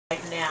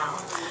Right now.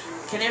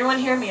 Can everyone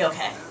hear me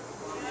okay?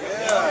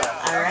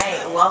 Yeah.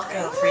 Alright,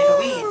 welcome. Free the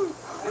weed.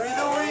 Free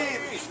the weed.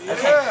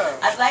 Okay, Yeah.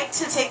 I'd like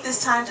to take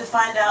this time to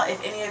find out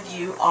if any of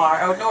you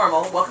are, or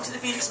Norml, welcome to the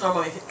Phoenix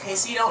Norml. In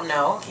case you don't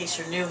know, in case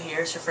you're new here,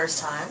 it's your first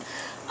time,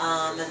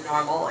 the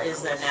Norml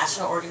is the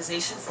National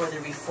Organization for the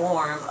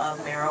Reform of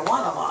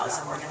Marijuana Laws,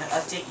 and we're going to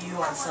update you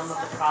on some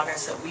of the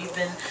progress that we've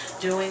been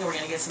doing. We're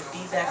going to get some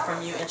feedback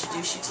from you,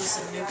 introduce you to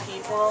some new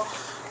people,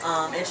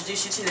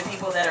 introduce you to the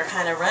people that are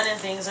kind of running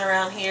things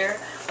around here.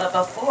 But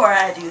before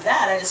I do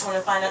that, I just want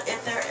to find out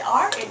if there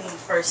are any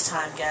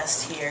first-time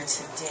guests here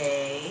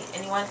today.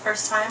 Anyone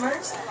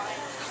first-timers?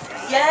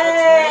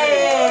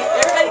 Yay!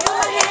 Everybody give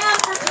a hand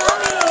for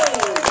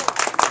coming.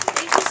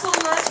 Thank you so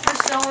much for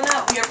showing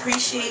up. We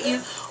appreciate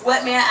you.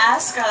 What may I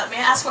ask? May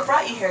I ask what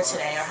brought you here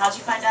today, or how'd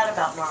you find out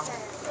about Norml?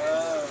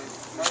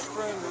 My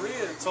friend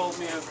Rhea told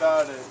me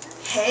about it.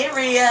 Hey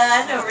Rhea,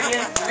 I know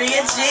Rhea.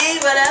 Rhea G,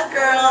 what up,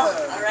 girl?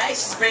 All right,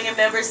 she's bringing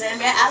members in.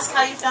 May I ask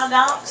how you found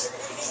out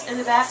in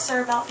the back,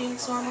 sir, about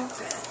Phoenix Norml?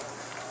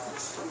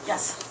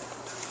 Yes.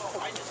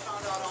 I just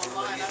found out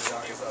online. I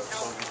don't hear from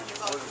California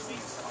about the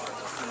weed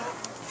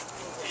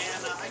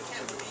and I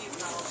can't believe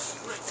how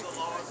strict the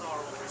laws are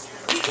over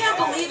here. We can't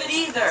believe it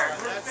either.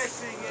 We're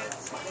fixing it.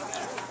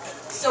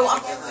 So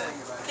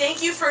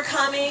thank you for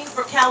coming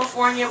from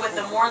California with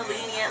the more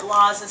lenient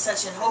laws and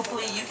such, and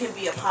hopefully you can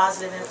be a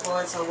positive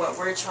influence on what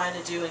we're trying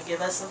to do and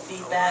give us some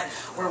feedback.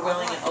 We're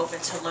willing and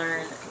open to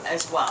learn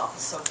as well.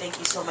 So thank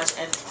you so much,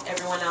 and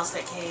everyone else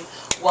that came,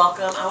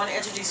 welcome. I want to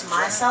introduce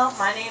myself.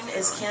 My name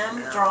is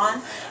Kim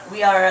Drawn.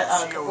 We are,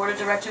 the board of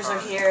directors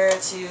are here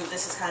to,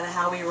 this is kind of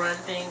how we run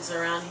things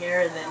around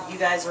here, and then you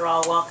guys are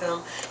all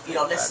welcome. You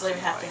don't necessarily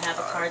have to have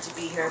a card to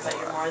be here, but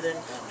you're more than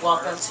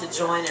welcome to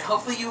join, and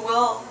hopefully you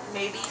will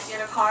maybe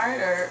get a card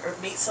or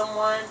meet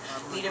someone,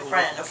 meet a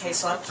friend. Okay,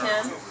 so I'm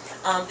Kim.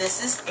 This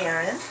is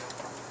Erin.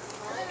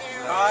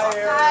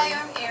 Hi,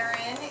 I'm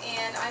Erin,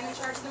 and I'm in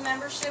charge of the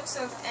membership,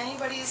 so if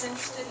anybody is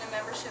interested in a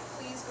membership,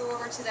 please go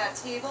over to that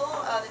table.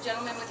 The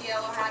gentleman with the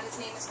yellow hat, his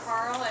name is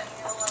Carl, and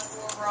he'll go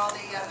over all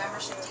the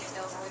membership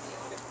details with you.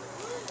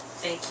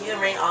 Thank you.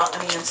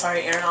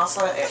 Erin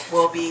also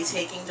will be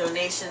taking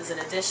donations in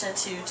addition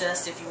to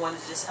just if you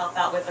wanted to just help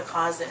out with a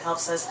cause that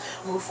helps us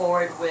move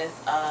forward with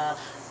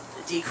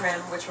decrim,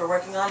 which we're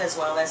working on, as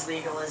well as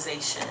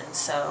legalization.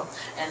 So,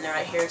 and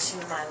right here to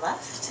my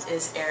left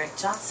is Eric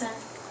Johnson.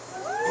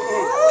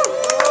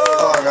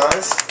 Hello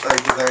guys,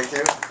 thank you.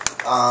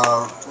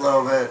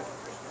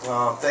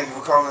 Thank you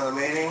for coming to the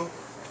meeting.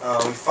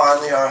 We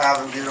finally are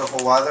having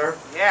beautiful weather.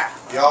 Yeah.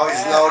 You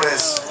always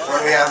notice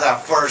when we have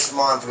that first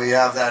month, we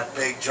have that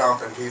big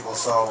jump in people.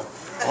 So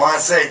I want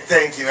to say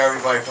thank you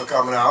everybody for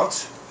coming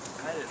out.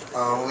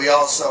 We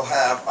also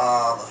have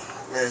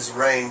Ms.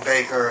 Rain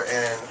Baker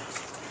in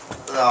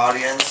the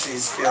audience.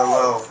 She's feeling a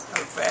little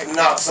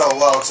not so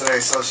well today,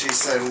 so she's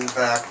sitting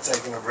back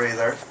taking a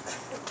breather.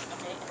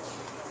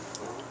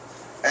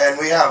 And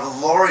we have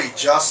Lori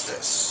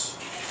Justice,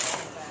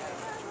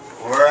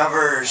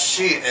 wherever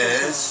she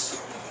is.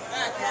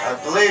 I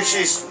believe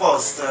she's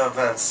supposed to have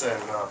been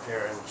sitting up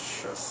here.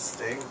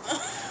 Interesting.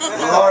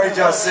 Lori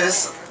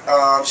Justice,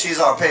 she's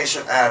our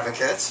patient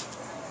advocate.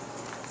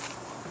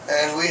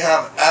 And we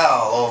have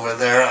Al over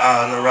there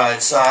on the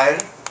right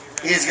side.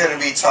 He's going to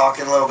be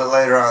talking a little bit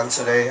later on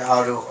today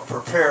how to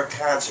prepare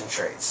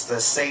concentrates, the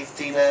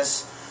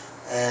safetiness,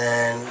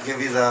 and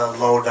give you the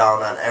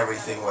lowdown on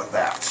everything with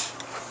that.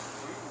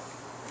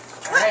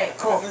 Alright,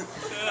 cool.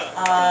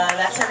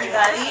 That's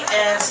everybody.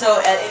 And so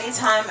at any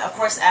time, of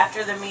course,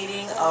 after the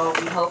meeting,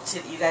 we hope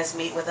to you guys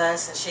meet with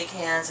us and shake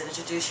hands and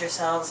introduce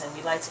yourselves. And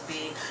we'd like to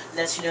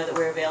let you know that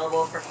we're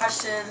available for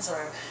questions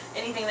or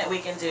anything that we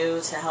can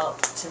do to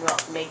help to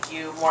make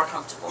you more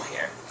comfortable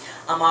here.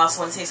 I also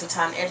want to take some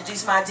time to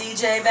introduce my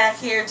DJ back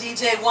here,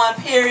 DJ 1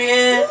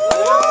 period.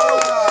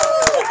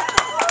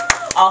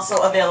 Also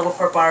available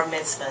for bar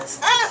mitzvahs.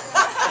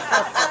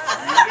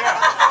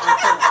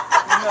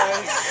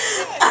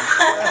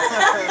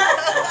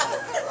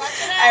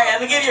 Alright, I'm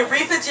going to give you a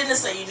brief agenda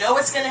so you know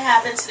what's going to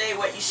happen today,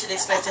 what you should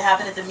expect to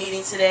happen at the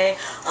meeting today.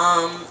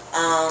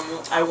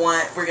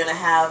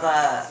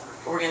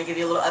 We're going to give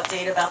you a little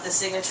update about the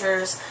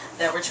signatures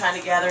that we're trying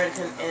to gather in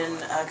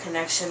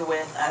connection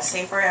with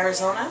Safer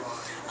Arizona.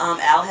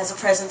 Al has a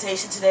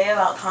presentation today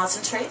about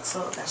concentrate,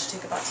 so that should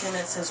take about 10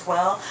 minutes as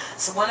well.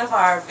 So one of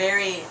our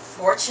very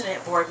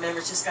fortunate board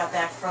members just got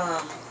back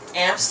from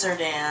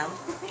Amsterdam.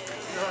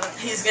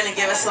 He's going to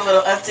give us a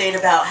little update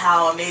about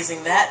how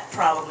amazing that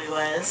probably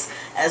was,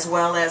 as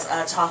well as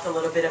talk a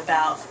little bit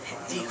about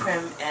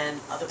decrim and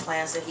other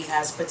plans that he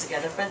has put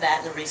together for that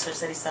and the research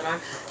that he's done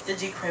on the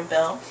decrim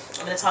bill.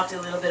 I'm going to talk to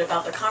you a little bit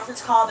about the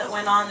conference call that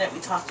went on that we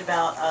talked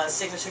about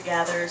signature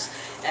gatherers,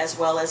 as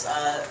well as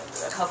a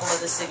couple of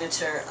the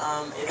signature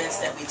events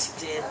that we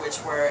did, which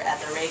were at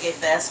the Reggae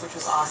Fest, which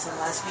was awesome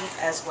last week,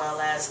 as well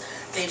as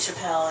Dave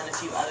Chappelle and a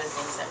few other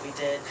things that we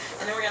did.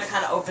 And then we're going to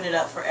kind of open it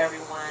up for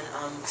everyone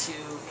to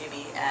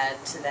maybe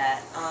add to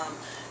that.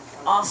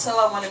 Also,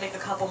 I want to make a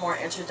couple more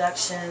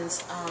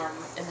introductions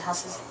in the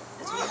houses.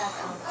 Do we have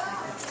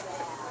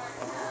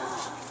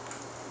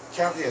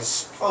Kathy is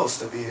supposed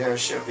to be here.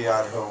 She'll be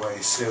on her way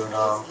soon.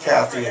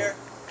 Kathy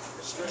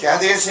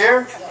is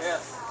here?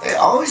 They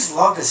always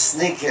love to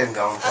sneak in,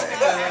 don't they?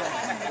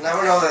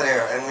 Never know they're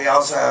here. And we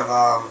also have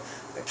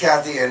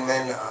Kathy and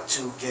Min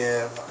to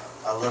give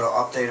a little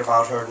update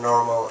about her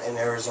Norml in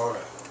Arizona,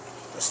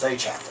 the state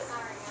chapter.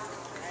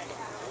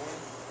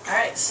 All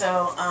right,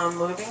 so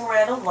moving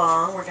right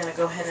along, we're gonna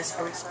go ahead and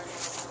start.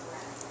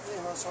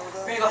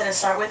 We're gonna go ahead and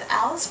start with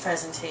Al's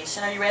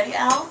presentation. Are you ready,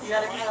 Al? You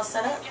got everything else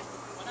set up?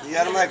 You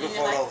got a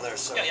microphone over there,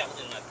 sir. Yeah, we'll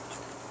do that.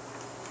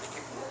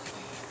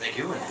 Thank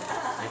you, and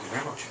thank you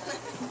very much.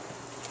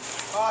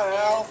 Hi,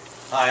 Al.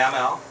 Hi, I'm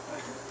Al.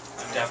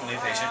 I'm definitely a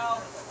patient.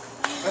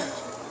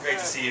 Great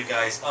to see you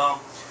guys.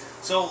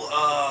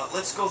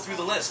 Let's go through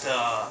the list.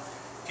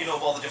 You know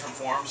of all the different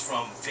forms,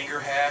 from finger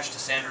hash to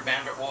Sandra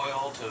Bandit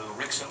oil to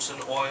Rick Simpson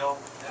oil.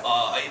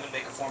 I even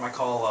make a form I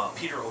call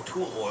Peter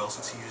O'Toole oil,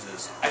 since he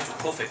uses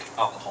isopropyl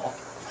alcohol.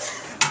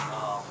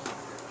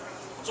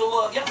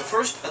 Yeah,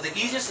 the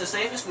easiest, the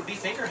safest would be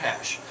finger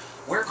hash.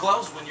 Wear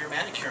gloves when you're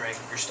manicuring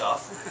your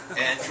stuff,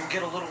 and you'll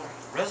get a little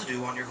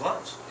residue on your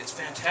gloves. It's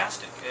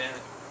fantastic.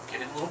 And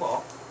get in a little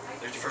ball.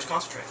 There's your first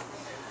concentrate.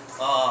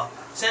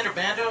 Sandra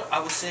Banda, I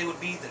would say,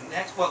 would be the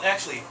next. Well,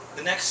 actually,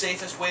 the next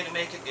safest way to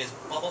make it is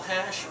bubble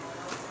hash.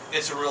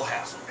 It's a real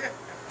hassle.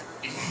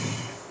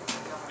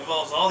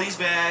 Involves all these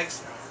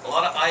bags, a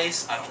lot of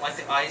ice. I don't like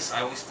the ice.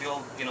 I always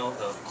feel, you know,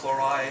 the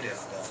chloride and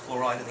the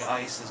fluoride in the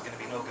ice is going to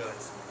be no good.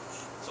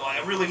 So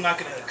I'm really not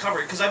going to cover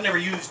it because I've never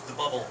used the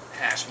bubble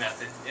hash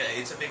method.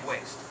 It's a big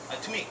waste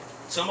to me.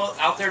 Some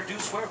out there do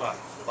swear by it.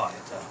 But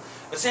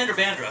Sandra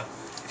Bandra,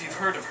 if you've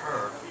heard of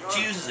her,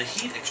 she uses a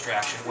heat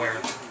extraction where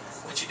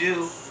what you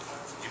do,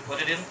 you put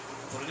it in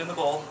the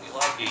bowl, you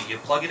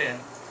plug it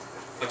in,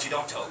 but you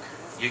don't toke.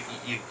 You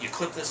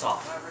clip this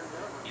off.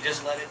 You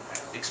just let it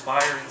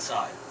expire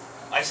inside.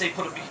 I say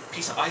put a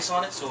piece of ice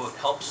on it so it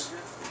helps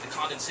the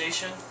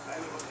condensation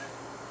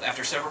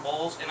after several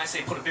bowls, and I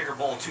say put a bigger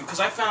bowl too, because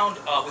I found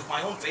with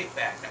my own vape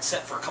bag that's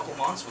set for a couple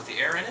months with the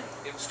air in it,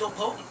 it was still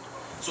potent.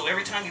 So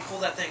every time you pull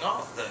that thing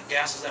off, the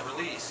gases that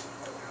release.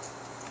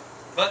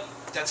 But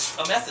that's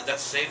a method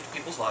that's saved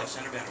people's lives,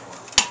 Sandra Bandra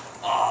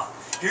oil.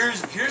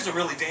 Here's a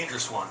really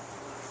dangerous one.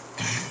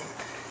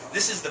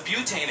 This is the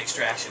butane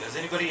extraction. Has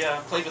anybody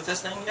played with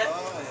this thing yet?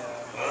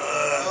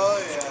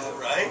 Oh yeah.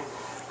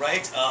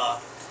 Right.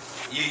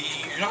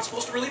 You're not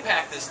supposed to really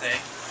pack this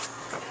thing,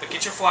 but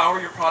get your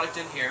flour, your product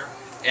in here,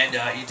 and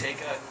you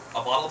take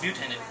a bottle of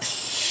butane and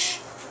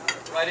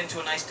right into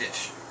a nice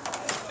dish.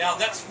 Now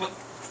that's what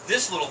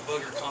this little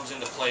booger comes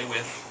into play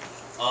with.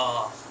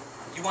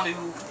 You want to.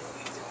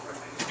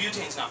 The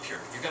butane's not pure.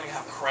 You're going to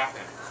have crap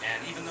in it,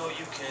 and even though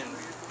you can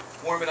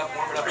warm it up,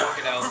 work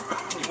it out,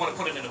 you want to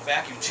put it in a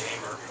vacuum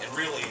chamber and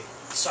really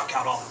suck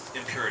out all the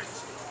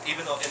impurities.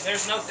 Even though, and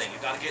there's another thing,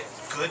 you've got to get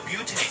good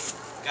butane.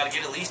 You've got to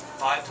get at least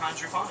 5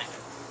 times refined.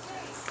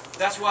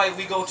 That's why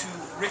we go to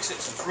Rick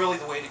Simpson's, really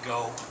the way to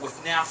go with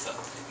naphtha.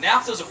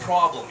 Naphtha's a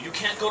problem. You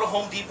can't go to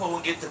Home Depot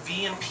and get the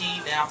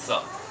VMP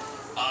naphtha.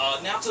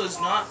 Naphtha is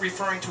not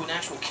referring to an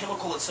actual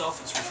chemical itself,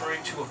 it's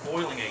referring to a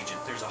boiling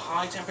agent. There's a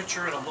high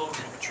temperature and a low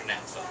temperature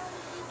naphtha.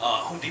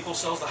 Home Depot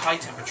sells the high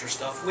temperature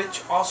stuff,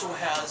 which also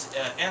has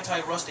an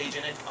anti-rust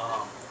agent in it.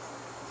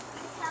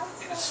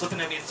 It's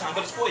slipping at me at the time,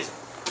 but it's poison.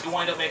 You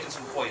wind up making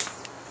some poison.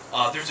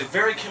 There's a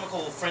very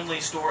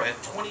chemical-friendly store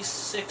at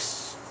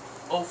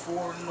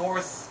 2604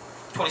 North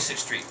 26th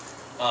Street.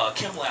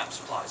 Chem Lab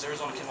Supplies,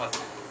 Arizona Chem Lab.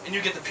 And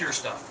you get the pure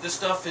stuff. This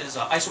stuff is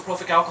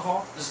isopropyl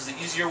alcohol. This is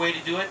the easier way to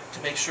do it to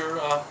make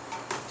sure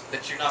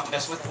that you're not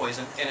messing with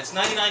poison. And it's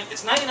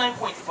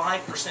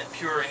 99.5%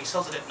 pure, and he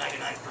sells it at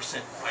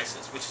 99%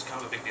 prices, which is kind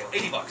of a big deal.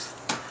 $80.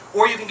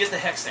 Or you can get the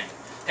hexane.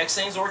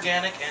 Hexane's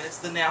organic, and it's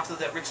the naphtha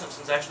that Rick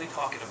Simpson's actually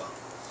talking about.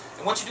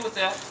 And what you do with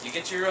that, you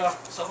get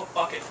yourself a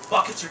bucket.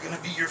 Buckets are going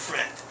to be your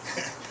friend.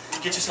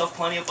 Get yourself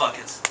plenty of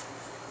buckets.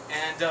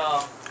 And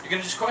you're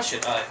going to just crush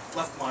it. I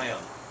left my...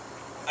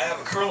 I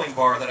have a curling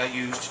bar that I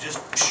use to just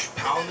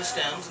pound the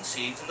stems and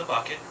seeds in the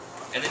bucket,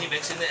 and then you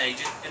mix in the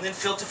agent, and then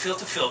filter.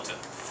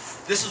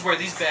 This is where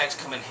these bags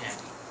come in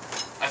handy.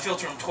 I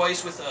filter them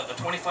twice with a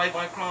 25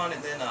 micron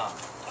and then a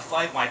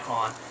 5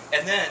 micron,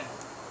 and then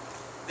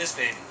this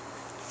baby.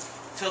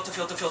 Filter.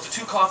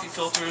 2 coffee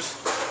filters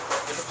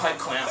with a pipe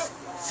clamp,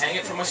 hang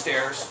it from my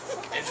stairs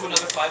into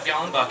another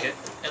 5-gallon bucket,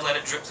 and let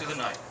it drip through the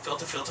night.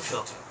 Filter.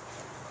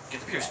 Get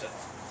the pure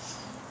stuff.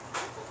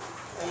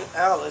 And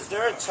Al, is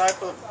there a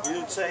type of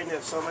butane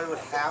if somebody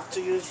would have to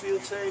use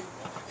butane?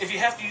 If you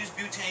have to use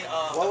butane,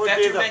 what would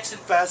be the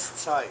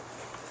best type,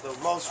 the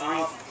most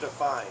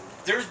refined?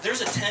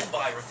 There's a 10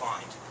 by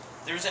refined.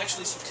 There's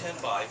actually some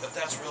 10 by, but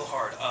that's real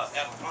hard.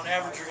 On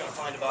average, you're going to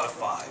find about a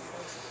 5.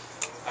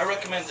 I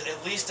recommend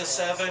at least a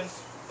 7,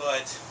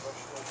 but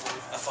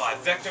a 5.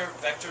 Vector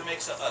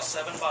makes a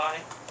 7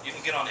 by. You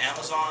can get on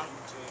Amazon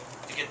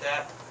to get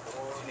that.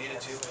 If you needed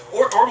to.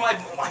 Or my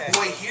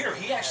boy here,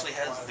 he actually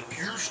has the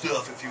pure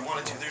stuff if you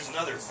wanted to. There's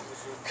another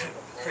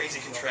crazy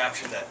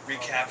contraption that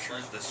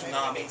recaptures the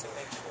tsunami,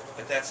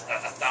 but that's a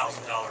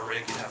 $1,000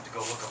 rig you'd have to go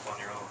look up on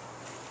your own.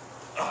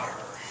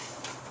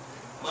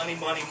 Money,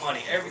 money,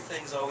 money.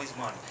 Everything's always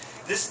money.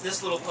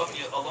 This little puppy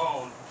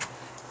alone,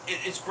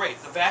 it's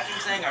great. The vacuum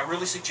thing I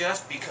really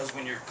suggest, because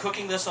when you're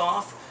cooking this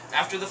off,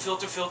 after the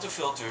filter,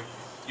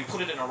 you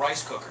put it in a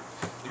rice cooker.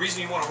 The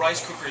reason you want a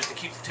rice cooker is to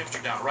keep the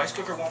temperature down. A rice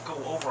cooker won't go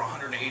over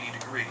 180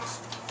 degrees.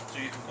 So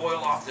you can boil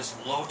off this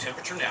low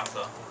temperature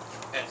naphtha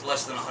at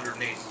less than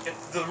 180. And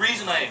the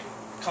reason I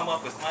come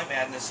up with my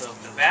madness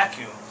of the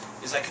vacuum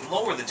is I can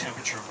lower the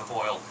temperature of the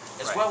boil,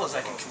 as well as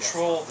I can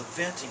control the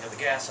venting of the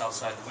gas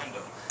outside the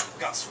window. I've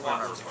got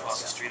swallows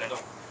across the street. I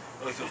don't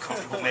really feel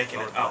comfortable making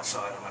it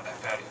outside on my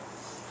back patio.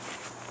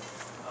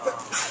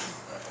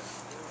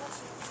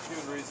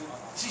 Human reason.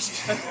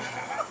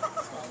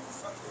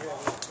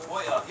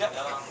 Boy,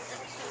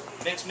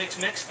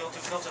 mix,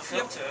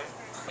 filter.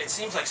 It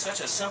seems like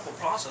such a simple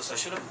process. I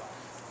should have,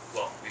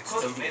 well, we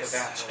could have made a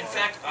batch. In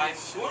fact, I'm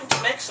going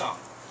to make some.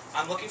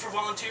 I'm looking for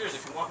volunteers.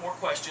 If you want more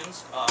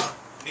questions,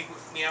 meet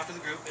with me after the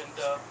group, and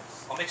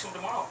I'll make some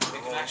tomorrow. We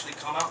can actually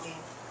come out and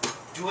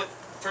do it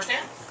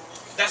firsthand.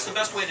 That's the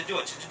best way to do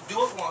it. Just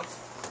do it once,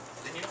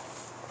 then you know.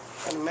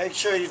 And make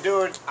sure you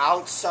do it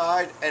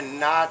outside and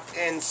not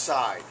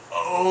inside.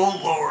 Oh,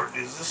 Lord,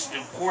 is this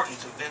important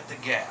to vent the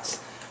gas?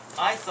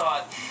 I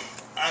thought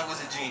I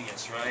was a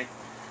genius, right?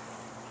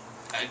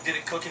 I did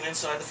it cooking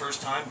inside the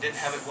first time, didn't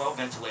have it well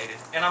ventilated,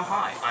 and I'm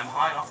high. I'm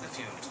high off the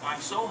fumes. I'm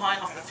so high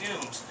off the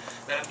fumes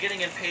that I'm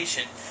getting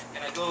impatient,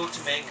 and I go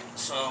to make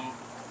some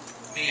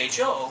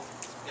VHO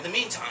in the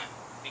meantime,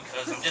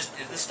 because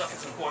this stuff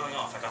isn't boiling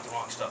off. I got the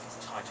wrong stuff.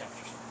 It's high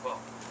temperatures. Well,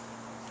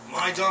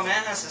 my dumb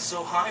ass is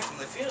so high from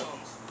the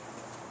fumes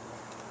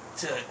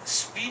to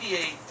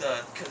expedite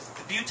because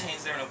the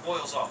butane's there and it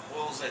boils off.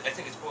 Boils at, I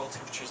think its boil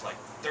temperature is like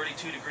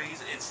 32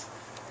 degrees. It's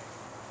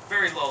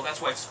very low.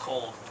 That's why it's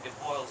cold. It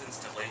boils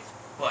instantly.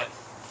 But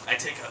I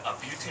take a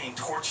butane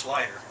torch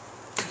lighter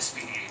to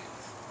expedite.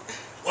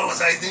 What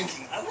was I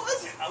thinking? I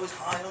wasn't. I was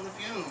high on the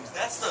fumes.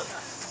 That's the.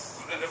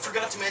 I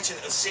forgot to mention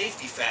a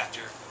safety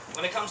factor.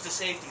 When it comes to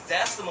safety,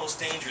 that's the most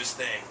dangerous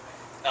thing.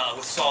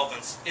 With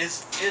solvents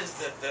is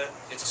that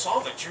it's a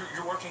solvent.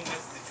 You're working with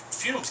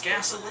fumes,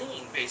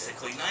 gasoline,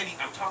 basically.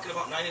 I'm talking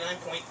about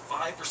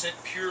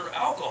 99.5% pure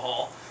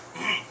alcohol.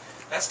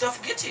 That stuff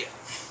will get to you.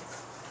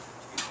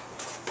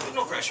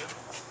 No pressure.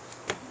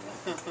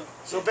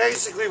 So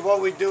basically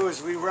what we do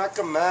is we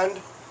recommend,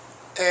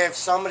 if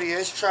somebody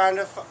is trying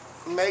to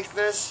make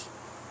this,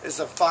 is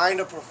to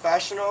find a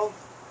professional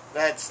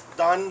that's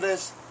done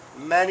this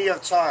many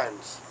of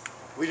times.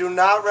 We do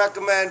not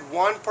recommend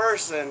one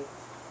person,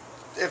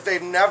 if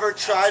they've never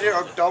tried it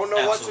or don't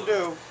know what to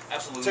do,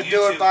 to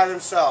do it by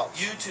themselves.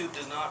 YouTube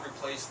does not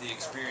replace the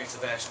experience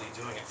of actually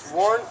doing it for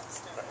Warren,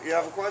 yourself. you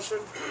have a question?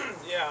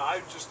 Yeah,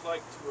 I'd just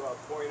like to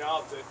point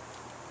out that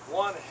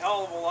one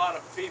hell of a lot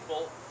of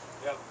people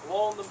have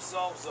blown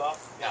themselves up,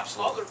 and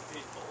Absolutely. other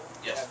people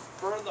Yes.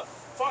 have burned the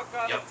fuck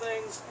out Yep. of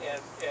things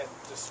and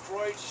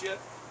destroyed shit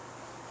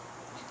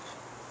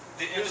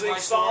The end of using my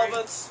story.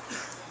 solvents.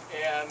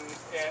 And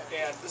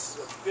this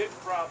is a big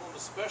problem,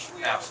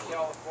 especially out in Absolutely.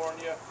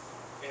 California.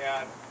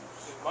 And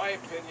in my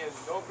opinion,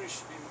 nobody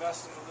should be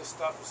messing with this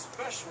stuff,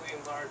 especially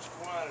in large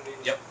quantities.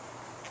 Yep.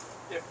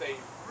 If they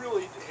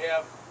really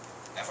have,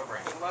 Half a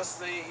brain. unless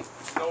they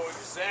know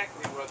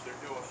exactly what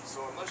they're doing.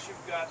 So unless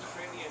you've got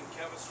training in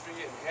chemistry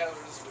and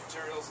hazardous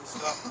materials and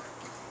stuff,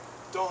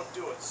 don't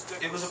do it.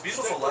 It was a stick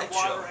beautiful with light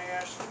water show.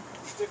 ash,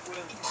 stick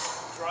with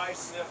dry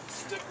sip,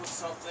 stick with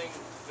something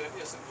that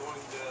isn't going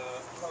to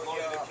blow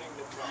you the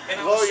kingdom come. And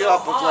I Blow was you so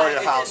up and blow high,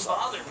 your it house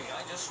didn't bother me.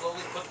 I just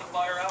slowly put the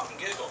fire out and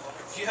giggle.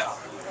 Yeah,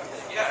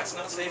 it's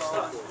not safe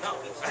stuff. No,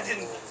 I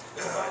didn't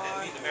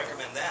mean to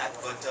recommend that,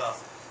 but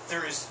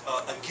there is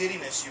a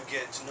giddiness you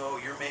get to know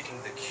you're making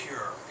the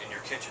cure in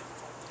your kitchen.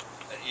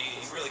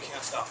 You really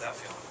can't stop that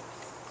feeling.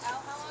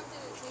 Al, how long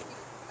did it take you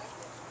to perfect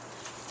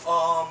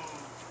it?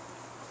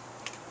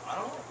 I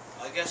don't know.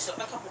 I guess a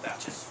couple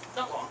batches.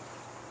 Not long.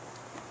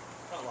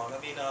 Not long. I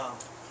mean,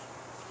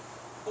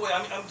 boy,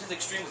 I'm to the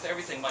extreme with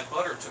everything. My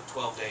butter took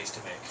 12 days to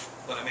make,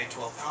 but I made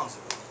 12 pounds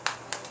of it.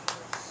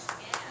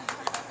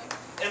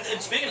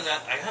 And speaking of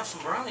that, I have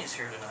some brownies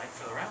here tonight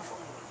for the raffle.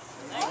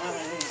 Oh,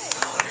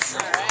 they're so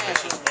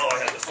delicious. Oh, I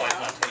had to fight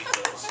not to eat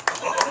those.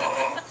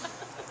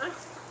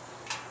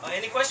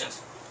 Any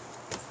questions?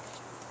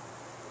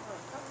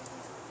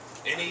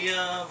 Any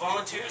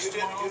volunteers You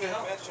tomorrow to didn't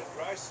help? mention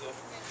dry sip.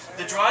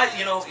 The dry,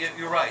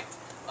 you're right.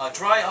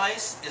 Dry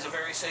ice is a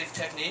very safe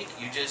technique.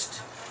 You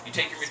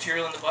take your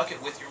material in the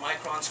bucket with your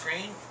micron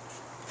screen,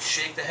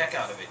 shake the heck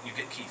out of it, and you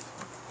get keef.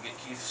 You get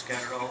keef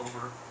scattered all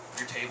over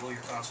your table,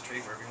 your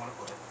concentrate, wherever you want to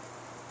put it.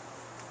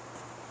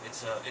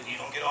 You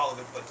don't get all of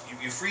it, but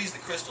you freeze the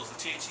crystals, the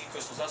THC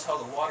crystals. That's how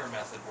the water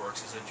method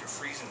works, is that you're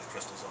freezing the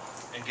crystals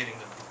off and getting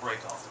them to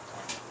break off the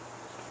plant.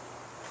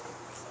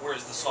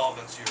 Whereas the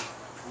solvents, you're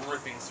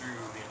ripping through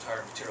the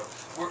entire material.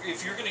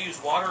 If you're going to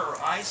use water or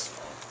ice,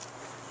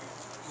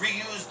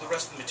 reuse the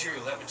rest of the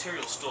material. That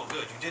material's still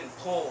good. You didn't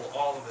pull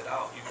all of it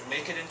out. You can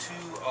make it into,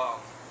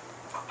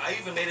 I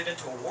even made it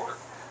into a wort,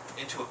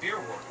 into a beer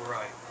wort, where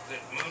I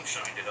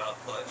moonshined it up,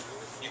 but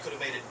you could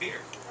have made it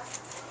beer.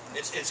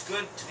 It's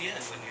good to the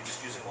end when you're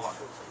just using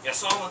water. Yeah,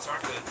 solvents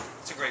aren't good.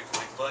 It's a great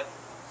point, but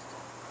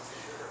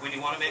when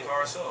you want to make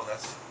RSO,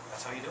 that's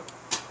how you do it.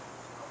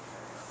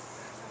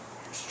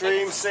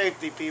 Extreme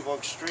safety, people.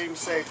 Extreme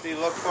safety.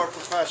 Look for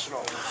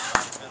professionals.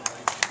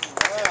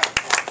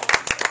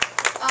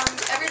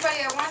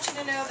 Everybody, I want you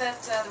to know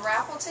that the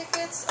raffle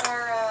tickets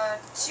are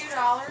 $2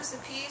 a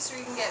piece, or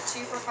you can get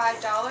 2 for $5.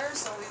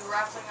 So we'll be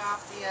raffling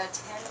off the 10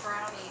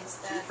 brownies.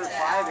 That, 2 for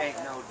 $5 ain't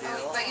no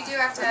deal. But you do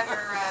have to have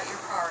your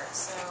card,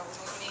 so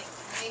we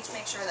need to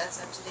make sure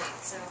that's up to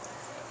date. So,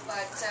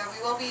 but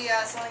we will be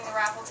selling the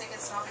raffle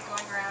tickets, and I'll be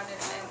going around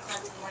and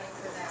collecting money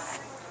for that.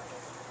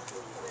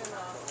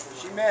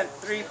 She meant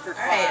 3 for $5.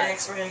 All right,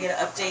 next we're gonna get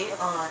an update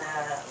on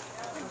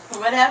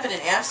what happened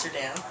in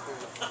Amsterdam.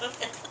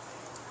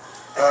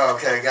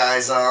 Okay,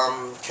 guys.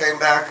 Came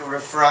back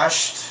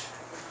refreshed.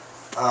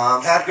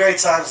 Had great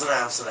times in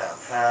Amsterdam.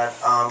 Had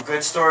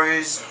good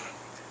stories.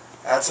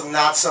 Had some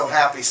not so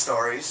happy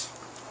stories.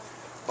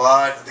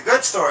 But the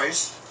good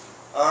stories,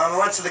 I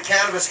went to the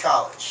Cannabis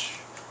College.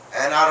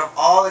 And out of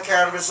all the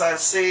cannabis I've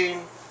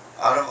seen,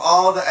 out of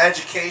all the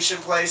education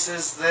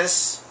places,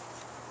 this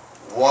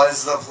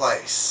was the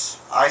place.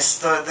 I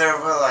stood there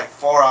for like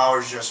 4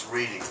 hours just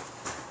reading.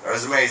 It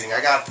was amazing. I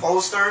got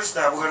posters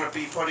that we're going to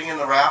be putting in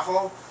the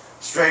raffle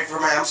straight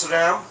from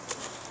Amsterdam.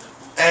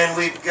 And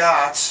we've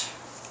got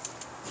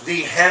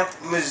the Hemp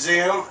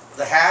Museum,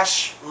 the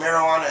Hash,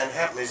 Marijuana, and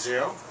Hemp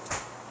Museum.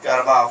 Got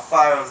about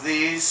 5 of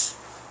these.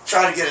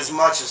 Try to get as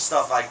much of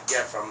stuff I can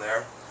get from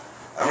there.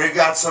 And we've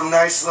got some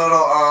nice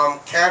little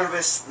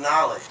cannabis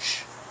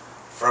knowledge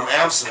from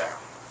Amsterdam.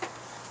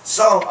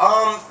 So,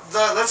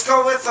 let's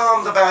go with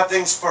the bad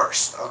things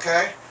first,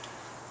 okay?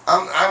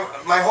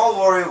 My whole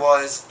worry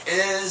was,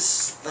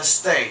 is the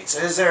states,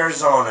 is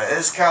Arizona,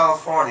 is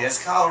California, is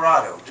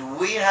Colorado, do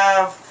we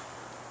have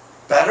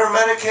better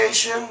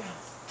medication?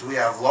 Do we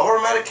have lower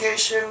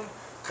medication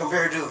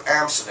compared to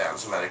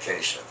Amsterdam's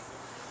medication?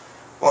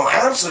 Well,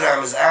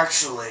 Amsterdam is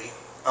actually,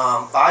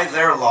 by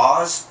their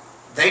laws,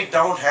 they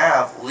don't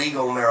have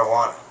legal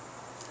marijuana.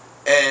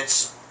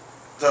 It's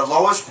the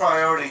lowest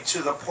priority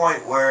to the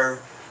point where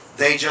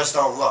they just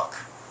don't look.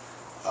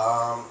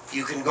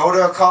 You can go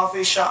to a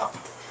coffee shop,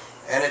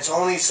 and it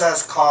only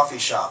says coffee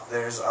shop.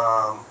 There's,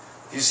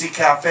 you see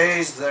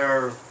cafes,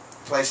 they're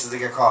places to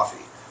get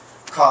coffee.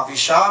 Coffee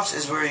shops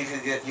is where you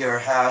could get your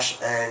hash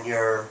and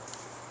your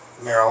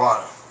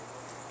marijuana.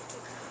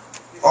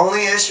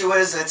 Only issue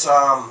is it's,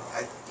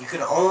 you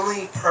can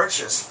only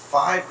purchase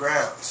 5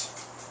 grams.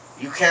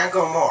 You can't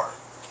go more.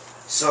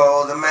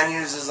 So the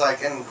menus is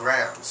like in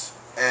grams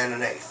and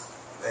an eighth.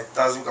 It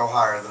doesn't go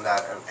higher than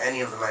that in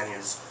any of the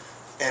menus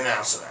in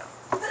Amsterdam.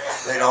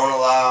 They don't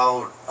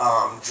allow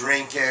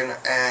drinking,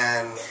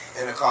 and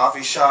in a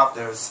coffee shop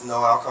there's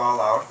no alcohol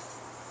allowed.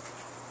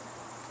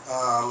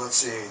 Let's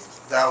see,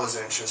 that was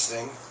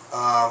interesting.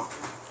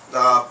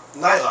 The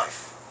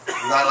nightlife.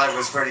 Nightlife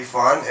was pretty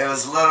fun. It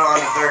was a little on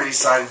the dirty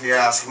side if you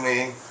ask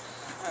me.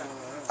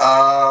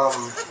 I'll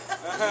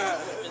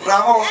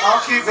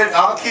keep it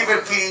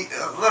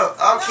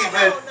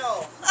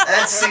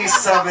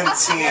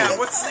NC-17. Yeah,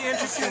 what's the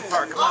interesting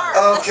part? Come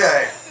on.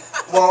 Okay.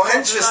 Well,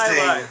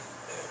 interesting.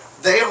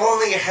 They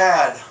only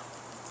had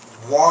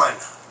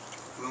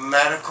 1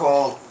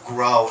 medical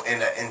grow in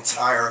the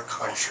entire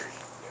country.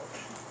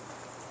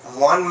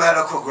 1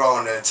 medical grow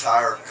in the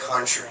entire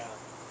country.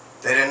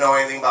 They didn't know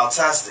anything about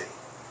testing.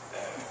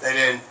 They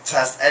didn't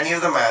test any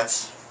of the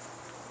meds.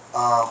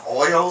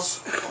 Oils,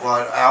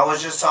 what Al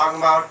was just talking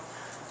about,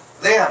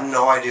 they have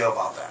no idea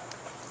about that.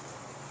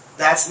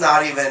 That's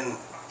not even,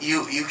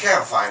 you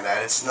can't find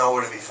that. It's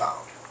nowhere to be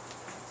found.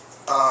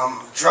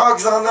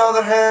 Drugs, on the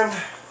other hand,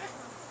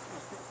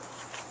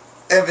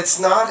 if it's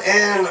not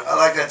in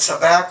like a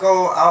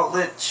tobacco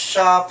outlet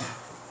shop,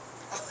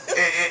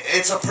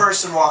 it's a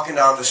person walking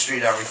down the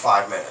street every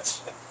 5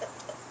 minutes.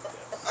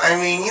 I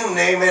mean, you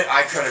name it,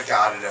 I could have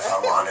got it if I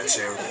wanted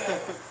to.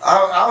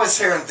 I was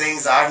hearing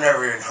things I've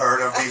never even heard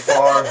of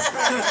before.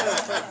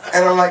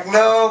 And I'm like,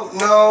 no,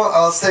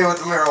 I'll stay with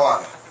the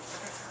marijuana.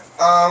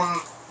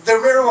 The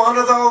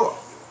marijuana, though,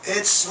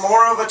 it's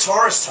more of a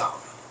tourist town.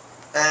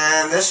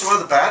 And this is where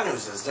the bad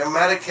news is. Their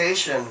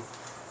medication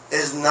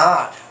is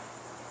not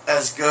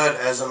as good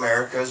as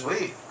America's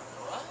weed.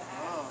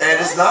 It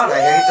is not, I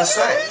hate to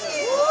say.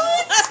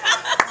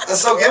 And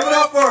so give it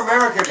up for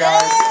America,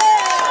 guys.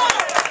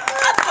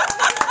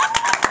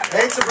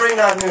 Hate to bring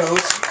that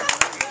news.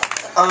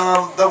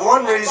 The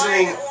one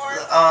reasoning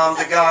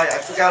the guy, I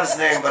forgot his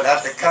name, but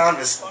at the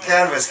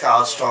Cannabis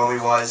College told me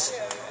was,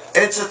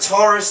 it's a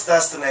tourist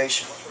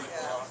destination.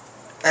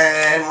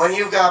 And when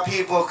you've got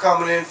people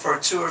coming in for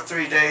 2 or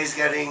 3 days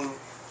getting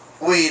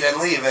weed and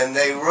leaving,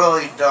 they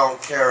really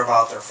don't care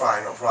about their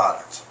final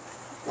product,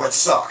 which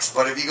sucks.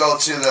 But if you go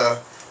to the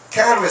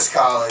Cannabis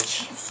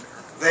College,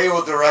 they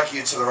will direct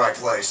you to the right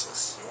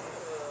places.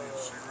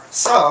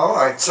 So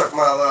I took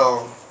my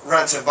little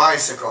rented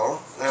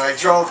bicycle and I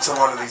drove to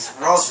one of these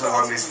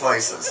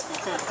places.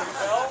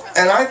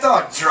 And I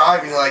thought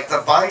driving, like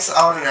the bikes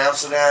out in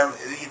Amsterdam,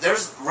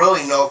 there's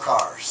really no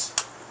cars.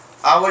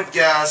 I would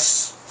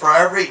guess for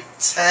every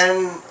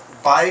 10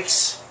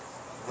 bikes,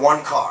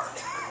 1 car.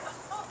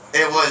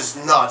 It was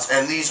nuts.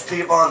 And these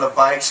people on the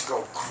bikes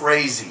go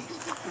crazy.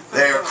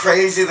 They're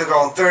crazy. They're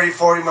going 30,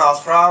 40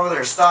 miles per hour.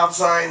 There's stop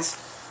signs.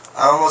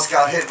 I almost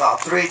got hit about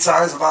 3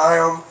 times by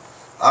them.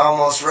 I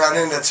almost ran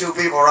into 2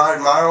 people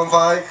riding my own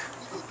bike.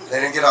 They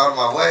didn't get out of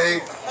my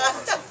way.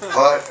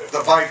 But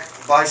the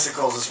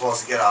bicycles are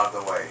supposed to get out of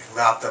the way,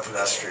 not the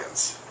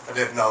pedestrians. I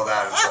didn't know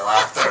that until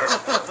after.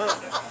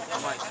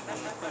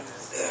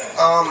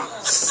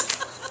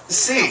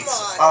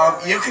 Seeds.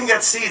 You can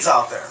get seeds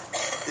out there.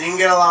 You can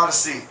get a lot of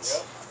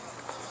seeds.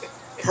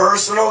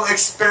 Personal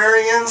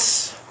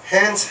experience,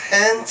 hint,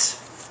 hint.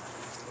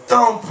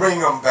 Don't bring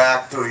them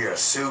back to your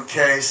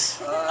suitcase.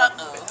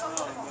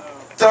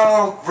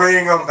 Don't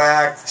bring them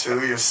back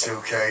to your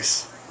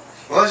suitcase.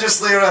 We'll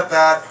just leave it at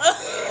that.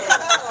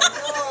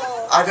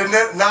 I did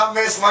not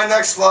miss my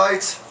next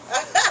flight.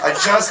 I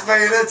just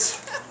made it.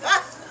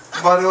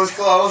 But it was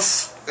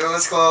close. It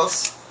was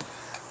close.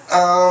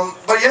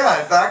 But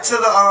yeah, back to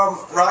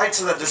the ride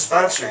to the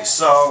dispensary.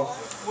 So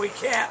We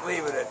can't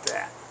leave it at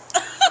that.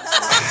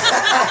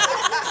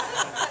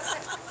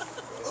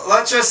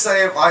 let's just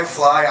say if I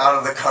fly out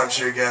of the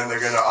country again, they're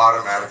going to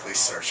automatically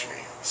search me.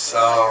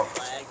 So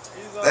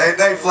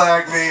they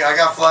flagged me. I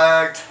got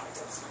flagged.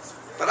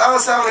 But I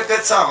was having a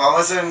good time. I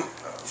wasn't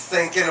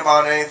thinking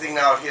about anything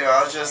out here.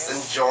 I was just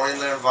enjoying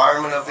the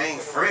environment of being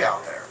free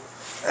out there.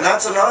 And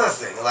that's another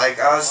thing. Like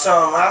I was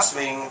telling last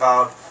meeting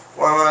about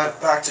when I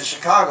went back to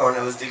Chicago and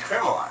it was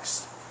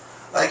decriminalized.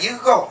 Like you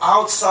could go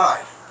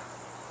outside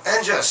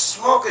and just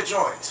smoke a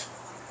joint.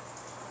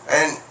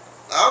 And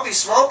I'll be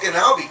smoking and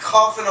I'll be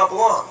coughing up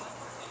lung.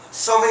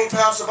 So many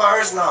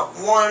passerbyers, not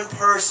one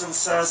person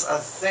says a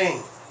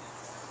thing.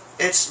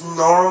 It's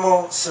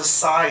normal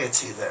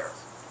society there.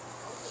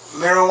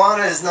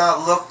 Marijuana is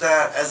not looked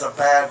at as a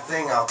bad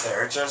thing out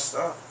there. It's just,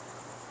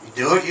 you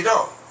do it, you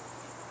don't.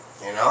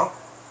 You know?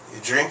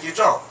 You drink, you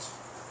don't.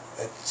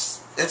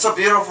 It's a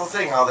beautiful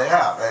thing how they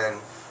have.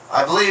 And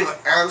I believe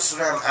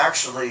Amsterdam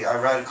actually, I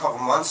read a couple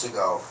months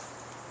ago,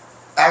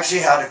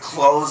 actually had to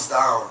close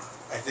down,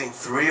 I think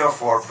 3 or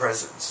 4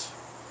 prisons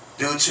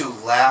due to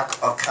lack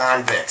of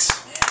convicts.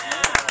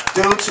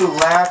 Due to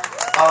lack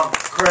of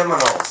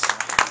criminals.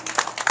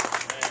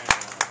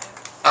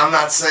 I'm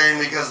not saying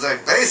because they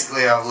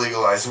basically have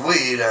legalized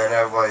weed and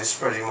everybody's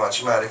pretty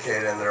much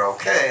medicated and they're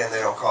okay and they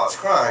don't cause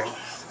crime.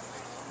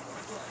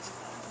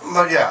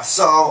 But yeah,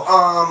 so,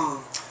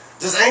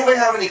 does anybody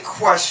have any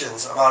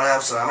questions about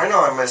Amsterdam? I know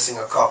I'm missing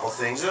a couple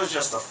things. It was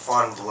just a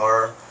fun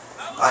blur.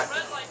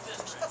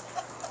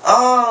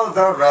 Oh,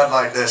 the red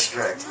light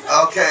district.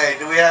 Okay,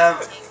 do we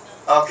have...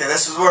 Okay,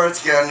 this is where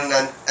it's getting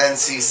an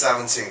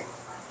NC-17.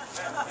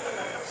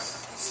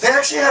 They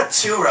actually had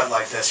 2 red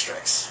light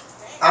districts.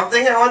 I'm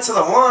thinking I went to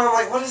the one, I'm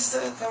like, what is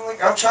that?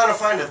 I'm trying to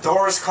find a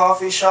Doris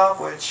coffee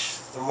shop, which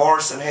the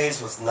Morris and Hayes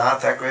was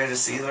not that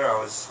greatest either. I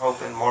was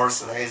hoping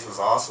Morris and Hayes was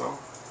awesome.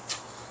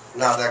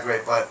 Not that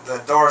great, but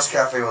the Doris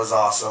Cafe was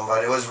awesome,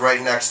 but it was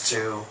right next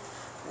to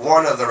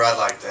one of the red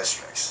light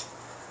districts.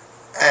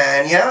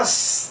 And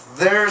yes,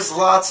 there's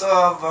lots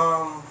of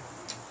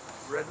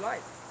Red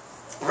light.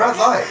 red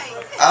light,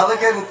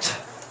 elegant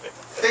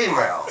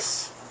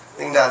females. I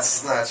think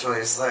that's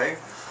naturally a say.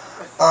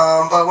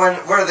 But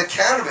where the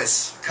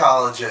cannabis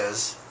college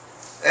is,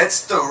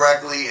 it's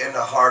directly in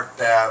the heart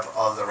dab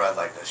of the red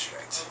light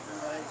district.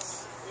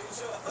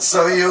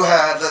 So you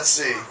had, let's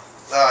see,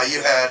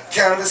 you had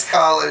cannabis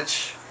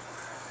college,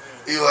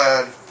 you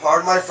had,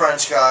 pardon my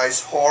French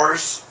guys,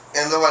 whores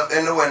in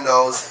the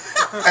windows,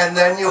 and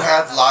then you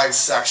had live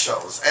sex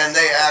shows. And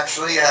they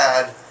actually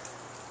had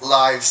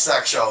live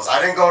sex shows.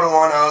 I didn't go to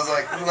one, I was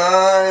like,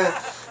 nah,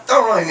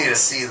 don't really need to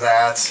see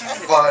that.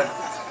 But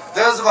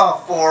there's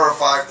about 4 or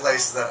 5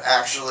 places that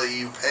actually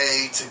you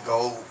pay to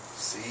go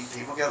see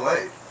people get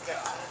laid.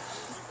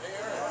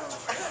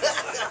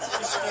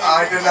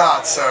 I did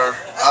not, sir.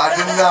 I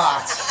did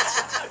not.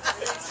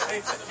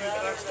 You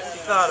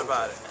thought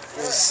about it.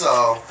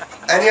 So,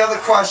 any other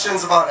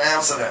questions about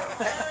Amsterdam?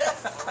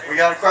 We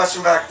got a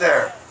question back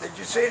there. Did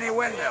you see any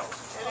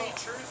windmills? Any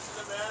truth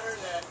to the matter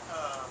that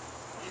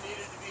you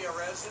needed to be a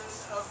resident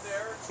of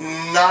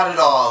there? Not at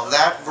all.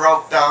 That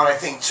broke down, I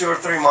think, 2 or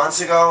 3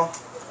 months ago.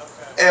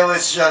 Okay. It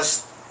was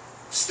just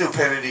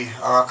stupidity.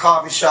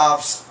 Coffee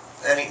shops,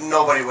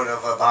 nobody would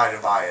have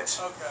abided by it.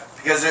 Okay.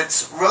 Because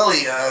it's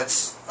really,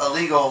 it's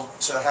illegal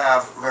to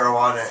have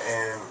marijuana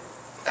in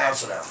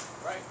Amsterdam.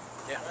 Right.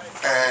 Yeah.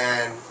 Right.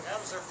 And I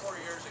was there 4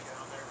 years ago,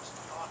 and there was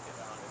talk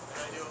about it, but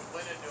I knew it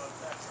went into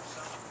effect or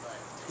something.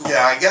 Right.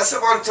 yeah, I guess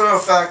it went into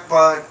effect,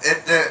 but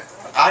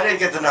I didn't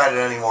get denied at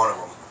any one of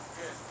them.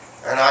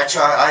 And I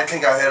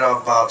think I hit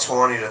up about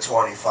 20 to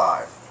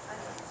 25.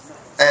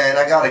 And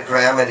I got a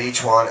gram at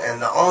each one,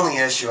 and the only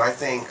issue, I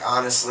think,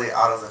 honestly,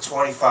 out of the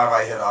 25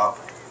 I hit up,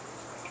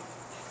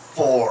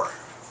 4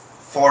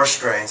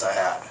 strains I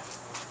had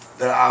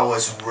that I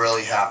was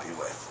really happy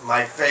with.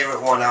 My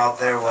favorite one out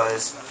there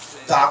was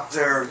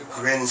Dr.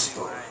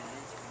 Grinspoon.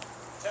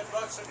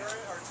 $10 a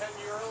grain or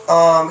 €10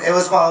 It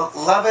was about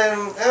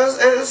 11,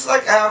 it was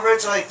like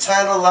average, like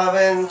 10,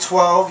 11,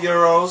 12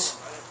 euros.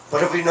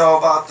 But if we know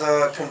about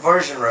the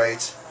conversion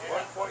rates,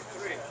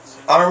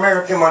 1.3. our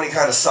American money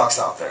kind of sucks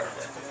out there.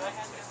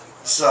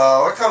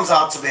 So it comes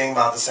out to being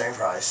about the same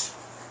price.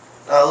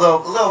 A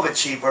little bit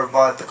cheaper,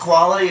 but the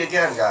quality,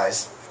 again,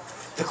 guys,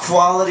 the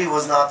quality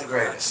was not the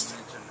greatest.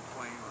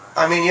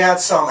 I mean, you had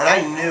some, and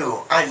I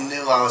knew I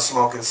was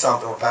smoking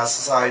something with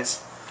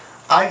pesticides.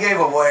 I gave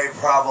away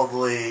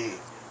probably,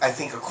 I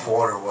think, a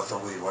quarter worth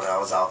of weed when I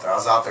was out there. I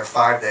was out there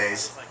 5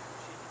 days.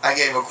 I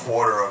gave a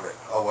quarter of it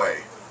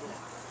away.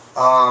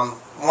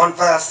 One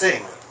fast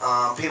thing,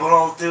 people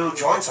don't do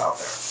joints out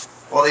there.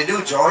 Well, they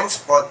do joints,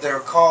 but they're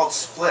called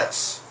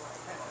spliffs.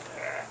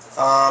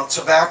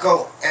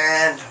 Tobacco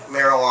and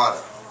marijuana.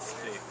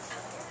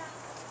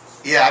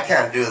 Yeah, I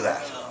can't do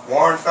that.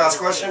 Warren, fast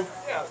question?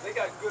 Yeah, they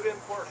got good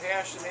import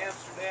hash in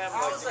Amsterdam,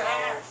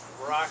 like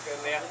Morocco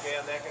and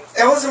Afghan, that kind of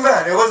stuff. It wasn't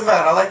bad. It wasn't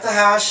bad. I like the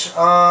hash.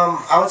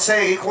 I would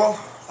say equal.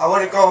 I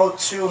wouldn't go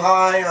too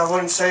high. I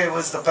wouldn't say it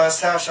was the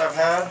best hash I've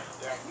had.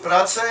 But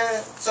I'd say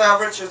it's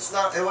average. It's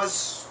not. It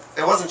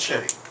wasn't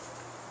shitty.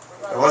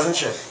 It wasn't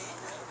shitty.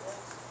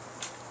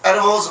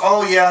 Edibles.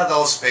 Oh yeah,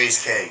 those space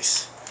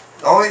cakes.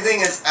 The only thing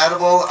is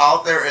edible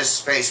out there is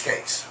space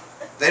cakes.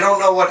 They don't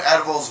know what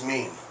edibles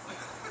mean.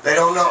 They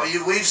don't know.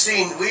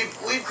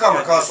 We've come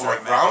across them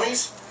like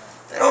brownies.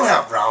 They don't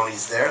have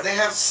brownies there. They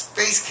have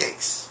space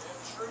cakes.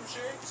 Shroom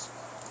shakes?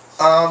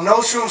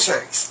 No shroom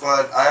shakes,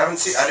 but I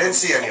didn't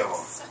see any of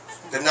them.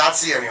 Did not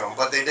see any of them,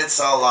 but they did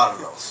sell a lot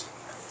of those.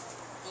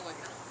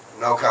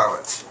 No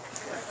comments.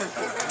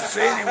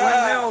 See any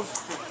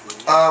windmills?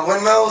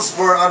 Windmills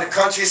were on the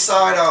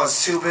countryside. I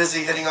was too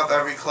busy hitting up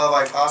every club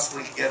I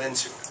possibly could get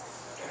into.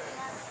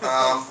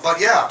 But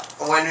yeah,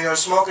 when you're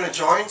smoking a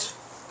joint,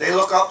 they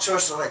look up to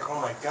us. They're like, "Oh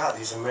my God,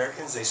 these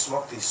Americans! They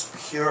smoke these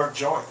pure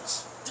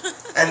joints."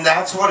 And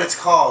that's what it's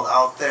called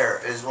out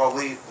there. Is what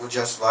we would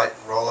just like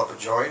roll up a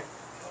joint.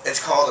 It's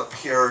called a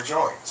pure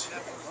joint.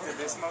 Did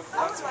they smoke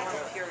I would blunts? like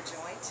a pure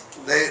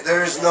joint.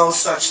 There's no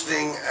such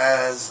thing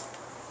as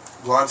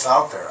blunts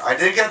out there. I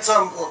did get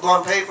some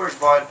blunt papers,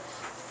 but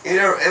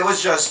it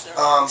was just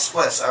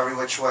spliffs every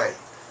which way.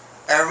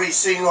 Every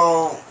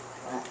single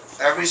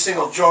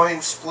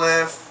joint,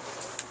 spliff,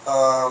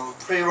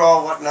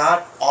 pre-roll,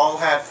 whatnot, all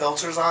had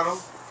filters on them.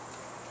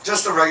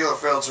 Just the regular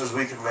filters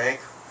we could make,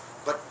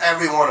 but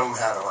every one of them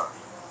had them on.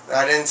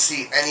 I didn't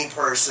see any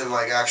person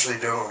like actually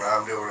doing what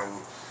I'm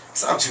doing,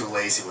 because I'm too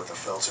lazy with the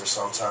filter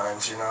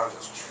sometimes, you know.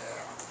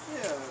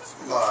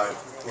 But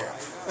yeah.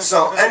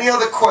 So, any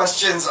other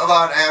questions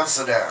about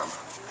Amsterdam?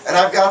 And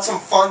I've got some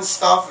fun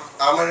stuff.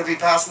 I'm going to be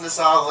passing this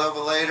out a little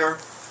bit later.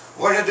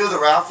 We're going to do the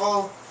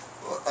raffle.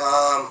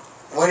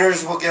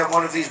 Winners will get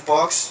one of these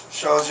books.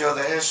 Shows you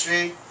the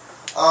history.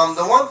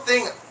 The one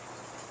thing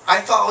I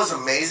thought was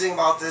amazing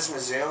about this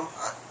museum,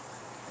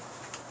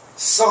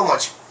 so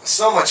much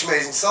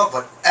amazing stuff,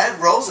 but Ed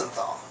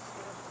Rosenthal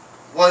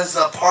was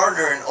a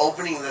partner in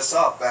opening this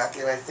up back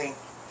in, I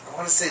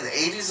want to say the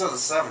 80s or the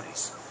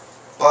 70s.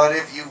 But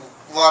if you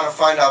want to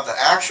find out the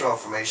actual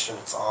information,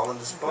 it's all in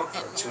this book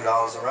for $2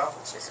 a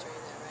raffle ticket.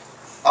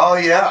 Oh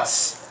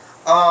yes.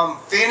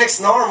 Phoenix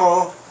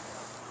Norml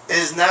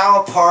is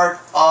now a part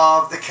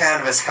of the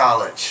Cannabis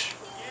College.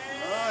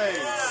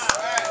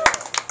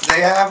 They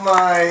have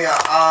my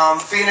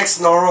Phoenix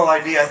Norml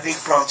ID, I think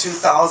from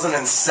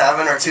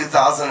 2007 or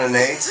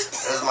 2008. It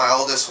was my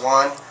oldest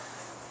one.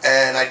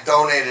 And I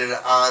donated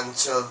it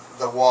onto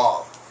the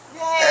wall.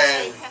 Yay!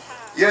 And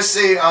you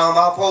see,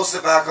 I'll post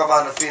it back up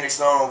on the Phoenix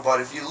Norml,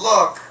 but if you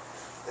look,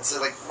 it's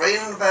like right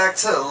in the back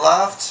to the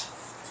left.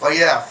 But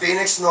yeah,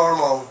 Phoenix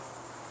Norml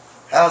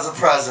has a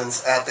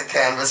presence at the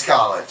Cannabis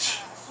College.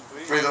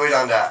 Free the weed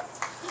on that.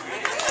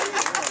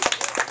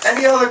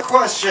 Any other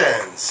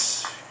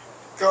questions?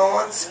 Going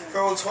once,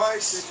 going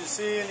twice? Did you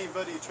see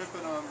anybody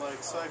tripping on like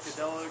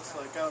psychedelics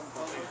like out in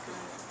public?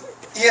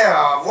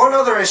 Yeah, one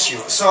other issue.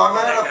 So I'm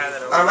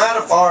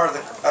at a bar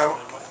that I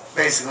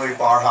basically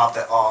bar hopped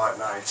it all at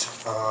night.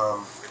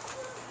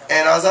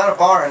 And I was at a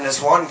bar and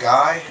this one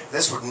guy,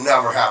 this would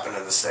never happen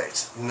in the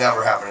States.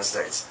 Never happen in the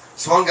States.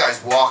 This one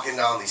guy's walking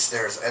down these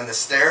stairs, and the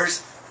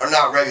stairs are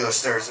not regular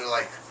stairs. They're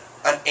like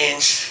an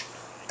inch,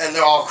 and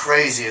they're all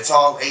crazy. It's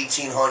all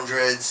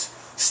 1800s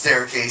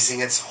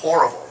staircasing. It's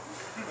horrible.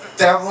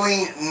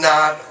 Definitely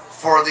not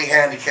for the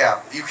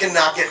handicapped. You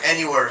cannot get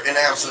anywhere in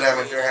Amsterdam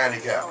if you're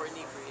handicapped.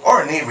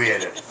 Or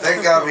inebriated.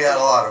 Thank God we had a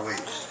lot of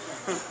weed.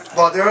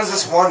 But there was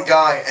this one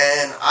guy,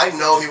 and I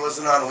know he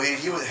wasn't on weed.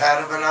 He had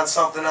to have been on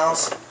something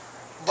else.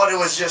 But it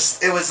was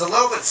a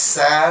little bit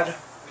sad,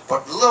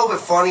 but a little bit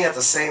funny at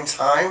the same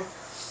time.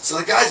 So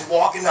the guy's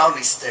walking down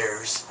these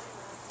stairs,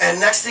 and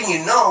next thing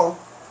you know,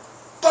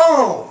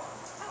 boom!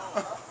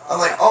 I'm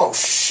like, oh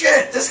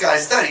shit, this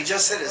guy's dead. He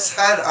just hit his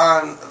head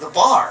on the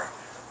bar.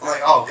 I'm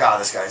like, oh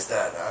god, this guy's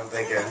dead. I'm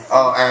thinking,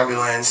 oh,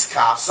 ambulance,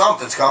 cops,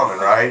 something's coming,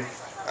 right?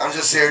 I'm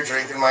just here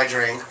drinking my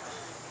drink.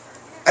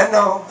 And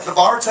no, the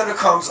bartender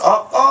comes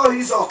up, oh,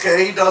 he's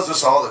okay, he does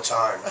this all the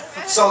time.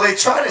 So they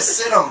try to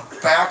sit him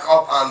back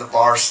up on the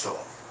bar stool.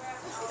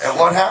 And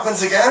what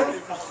happens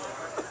again?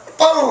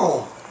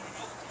 Boom!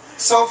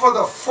 So for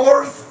the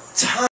 4th time,